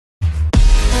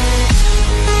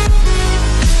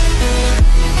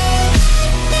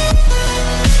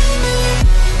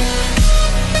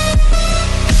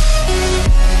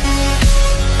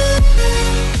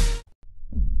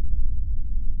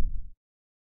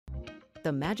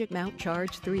The Magic Mount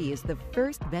Charge 3 is the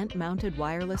first vent-mounted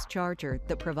wireless charger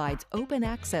that provides open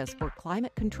access for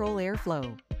climate control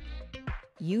airflow.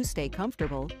 You stay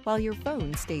comfortable while your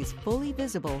phone stays fully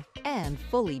visible and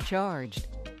fully charged.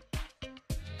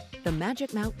 The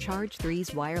Magic Mount Charge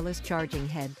 3's wireless charging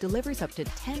head delivers up to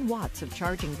 10 watts of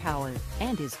charging power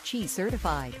and is Qi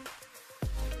certified.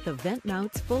 The vent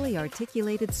mount's fully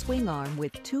articulated swing arm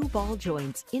with 2 ball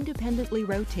joints independently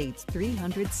rotates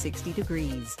 360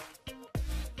 degrees.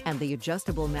 And the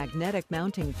adjustable magnetic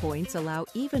mounting points allow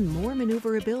even more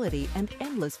maneuverability and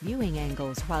endless viewing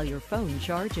angles while your phone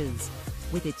charges.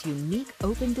 With its unique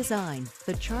open design,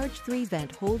 the Charge 3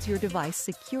 vent holds your device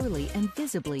securely and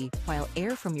visibly while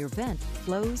air from your vent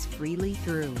flows freely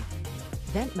through.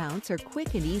 Vent mounts are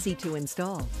quick and easy to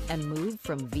install and move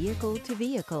from vehicle to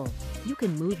vehicle. You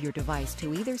can move your device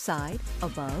to either side,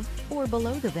 above, or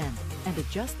below the vent and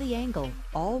adjust the angle,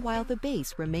 all while the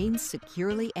base remains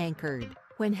securely anchored.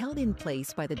 When held in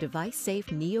place by the device-safe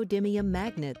neodymium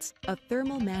magnets, a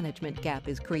thermal management gap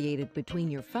is created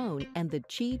between your phone and the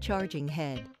Qi charging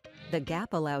head. The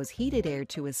gap allows heated air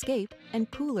to escape and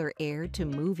cooler air to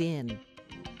move in.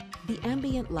 The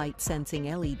ambient light sensing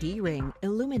LED ring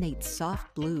illuminates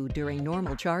soft blue during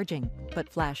normal charging, but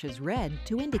flashes red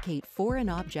to indicate foreign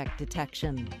object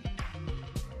detection.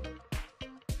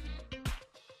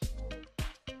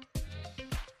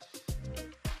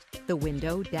 The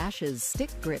Window Dash's stick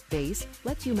grip base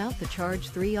lets you mount the Charge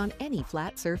 3 on any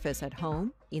flat surface at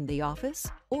home, in the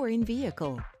office, or in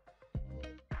vehicle.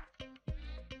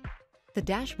 The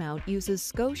dash mount uses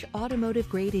Scosche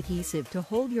automotive-grade adhesive to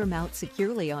hold your mount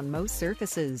securely on most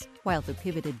surfaces, while the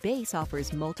pivoted base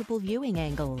offers multiple viewing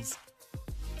angles.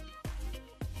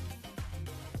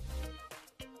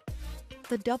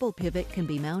 The double pivot can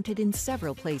be mounted in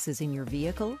several places in your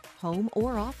vehicle, home,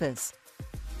 or office.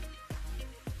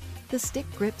 The stick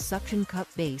grip suction cup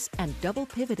base and double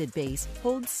pivoted base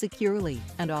holds securely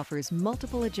and offers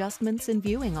multiple adjustments and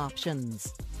viewing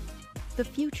options. The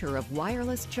future of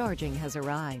wireless charging has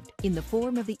arrived in the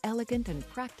form of the elegant and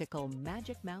practical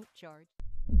Magic Mount Charge.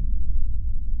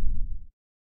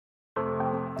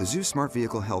 The Zeus Smart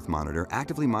Vehicle Health Monitor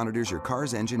actively monitors your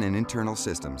car's engine and internal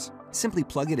systems. Simply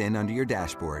plug it in under your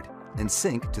dashboard and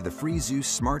sync to the free Zeus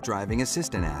Smart Driving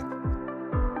Assistant app.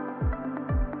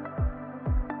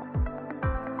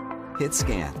 Hit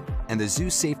Scan, and the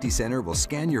Zeus Safety Center will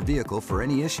scan your vehicle for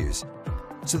any issues,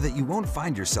 so that you won't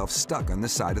find yourself stuck on the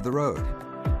side of the road.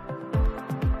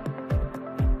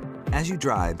 As you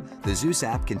drive, the Zeus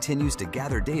app continues to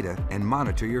gather data and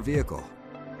monitor your vehicle.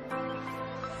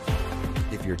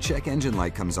 If your check engine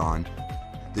light comes on,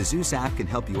 the Zeus app can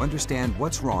help you understand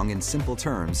what's wrong in simple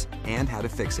terms and how to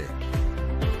fix it.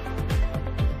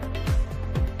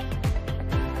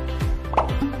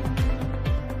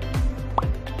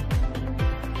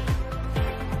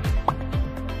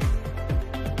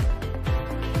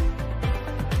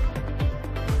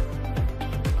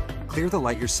 Clear the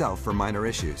light yourself for minor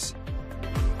issues.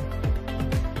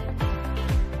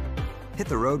 Hit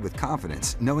the road with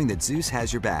confidence, knowing that Zeus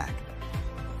has your back.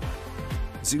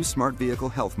 Zeus Smart Vehicle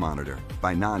Health Monitor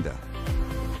by Nanda.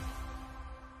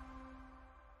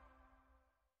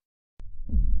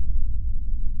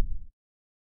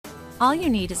 All you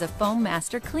need is a Foam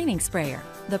Master cleaning sprayer,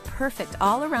 the perfect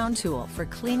all-around tool for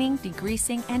cleaning,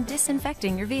 degreasing, and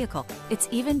disinfecting your vehicle. Its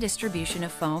even distribution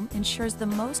of foam ensures the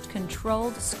most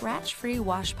controlled, scratch-free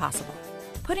wash possible.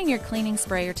 Putting your cleaning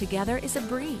sprayer together is a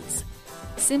breeze.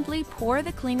 Simply pour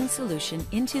the cleaning solution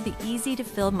into the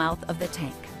easy-to-fill mouth of the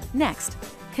tank. Next,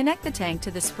 connect the tank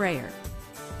to the sprayer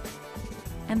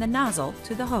and the nozzle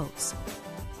to the hose.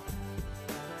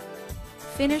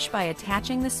 Finish by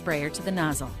attaching the sprayer to the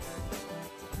nozzle.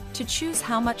 To choose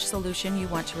how much solution you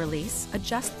want to release,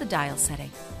 adjust the dial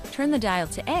setting. Turn the dial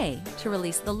to A to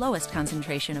release the lowest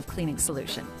concentration of cleaning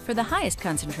solution. For the highest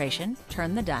concentration,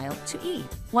 turn the dial to E.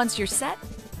 Once you're set,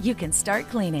 you can start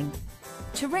cleaning.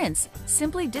 To rinse,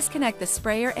 simply disconnect the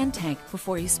sprayer and tank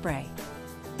before you spray.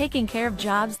 Taking care of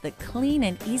jobs the clean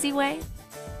and easy way?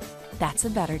 That's a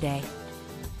better day.